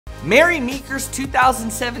Mary Meeker's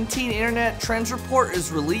 2017 Internet Trends Report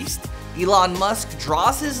is released. Elon Musk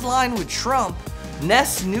draws his line with Trump.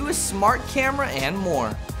 Nest's newest smart camera and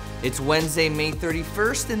more. It's Wednesday, May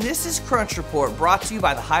 31st, and this is Crunch Report, brought to you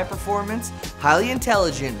by the high-performance, highly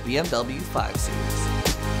intelligent BMW 5 Series.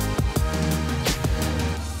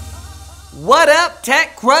 What up,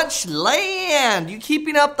 TechCrunch land? You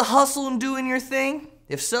keeping up the hustle and doing your thing?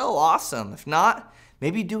 If so, awesome. If not,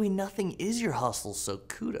 maybe doing nothing is your hustle, so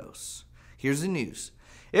kudos. Here's the news.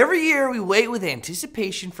 Every year, we wait with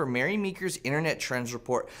anticipation for Mary Meeker's Internet Trends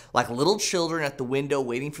Report, like little children at the window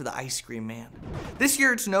waiting for the ice cream man. This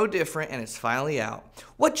year, it's no different, and it's finally out.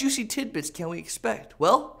 What juicy tidbits can we expect?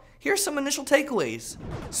 Well, here's some initial takeaways.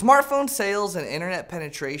 Smartphone sales and internet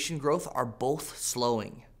penetration growth are both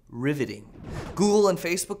slowing. Riveting. Google and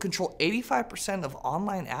Facebook control 85% of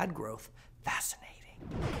online ad growth. Fascinating.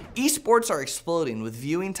 Esports are exploding, with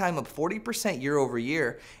viewing time up 40% year over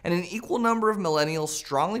year, and an equal number of millennials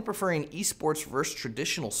strongly preferring esports versus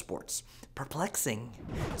traditional sports. Perplexing.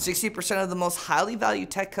 60% of the most highly valued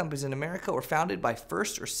tech companies in America were founded by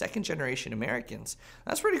first or second generation Americans.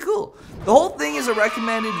 That's pretty cool. The whole thing is a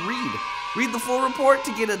recommended read. Read the full report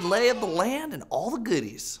to get a lay of the land and all the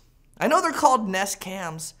goodies. I know they're called Nest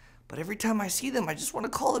cams, but every time I see them, I just want to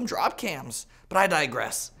call them drop cams. But I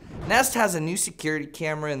digress. Nest has a new security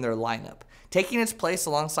camera in their lineup, taking its place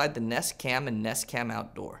alongside the Nest Cam and Nest Cam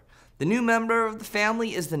Outdoor. The new member of the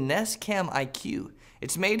family is the Nest Cam IQ.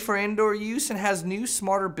 It's made for indoor use and has new,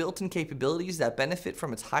 smarter built-in capabilities that benefit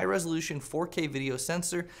from its high-resolution 4K video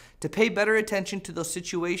sensor to pay better attention to those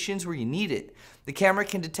situations where you need it. The camera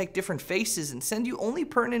can detect different faces and send you only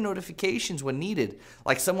pertinent notifications when needed,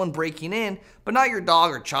 like someone breaking in, but not your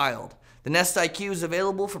dog or child. The Nest IQ is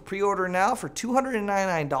available for pre-order now for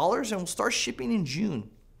 $299 and will start shipping in June.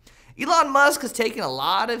 Elon Musk has taken a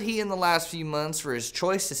lot of heat in the last few months for his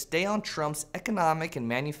choice to stay on Trump's Economic and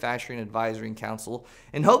Manufacturing Advisory Council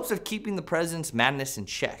in hopes of keeping the president's madness in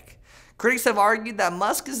check. Critics have argued that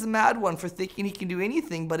Musk is the mad one for thinking he can do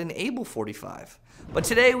anything but enable 45. But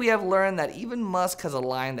today we have learned that even Musk has a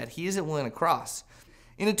line that he isn't willing to cross.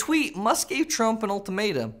 In a tweet, Musk gave Trump an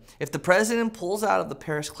ultimatum. If the president pulls out of the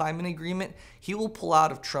Paris Climate Agreement, he will pull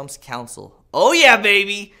out of Trump's council. Oh yeah,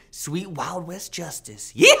 baby! Sweet Wild West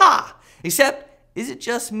justice. Yeehaw! Except, is it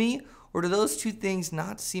just me, or do those two things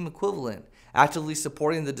not seem equivalent? Actively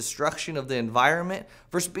supporting the destruction of the environment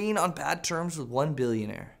versus being on bad terms with one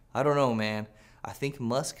billionaire? I don't know, man. I think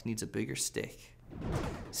Musk needs a bigger stick.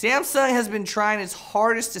 Samsung has been trying its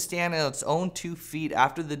hardest to stand on its own 2 feet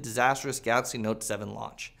after the disastrous Galaxy Note 7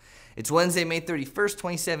 launch. It's Wednesday, May 31st,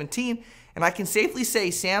 2017, and I can safely say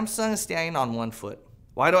Samsung is standing on 1 foot.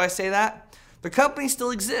 Why do I say that? The company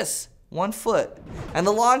still exists, 1 foot, and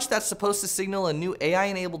the launch that's supposed to signal a new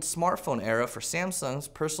AI-enabled smartphone era for Samsung's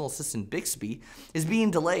personal assistant Bixby is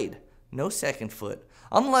being delayed. No 2nd foot.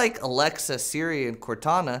 Unlike Alexa, Siri, and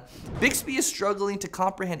Cortana, Bixby is struggling to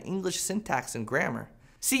comprehend English syntax and grammar.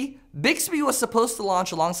 See, Bixby was supposed to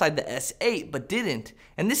launch alongside the S8, but didn't,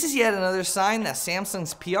 and this is yet another sign that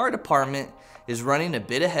Samsung's PR department is running a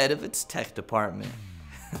bit ahead of its tech department.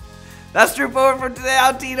 That's the report for today.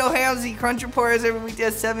 I'm Tito Hamzy. Crunch Report is every weekday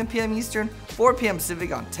at 7 p.m. Eastern, 4 p.m.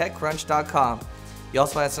 Pacific on TechCrunch.com. You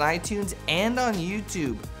also find us on iTunes and on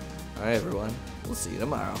YouTube. All right, everyone. We'll see you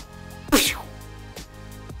tomorrow.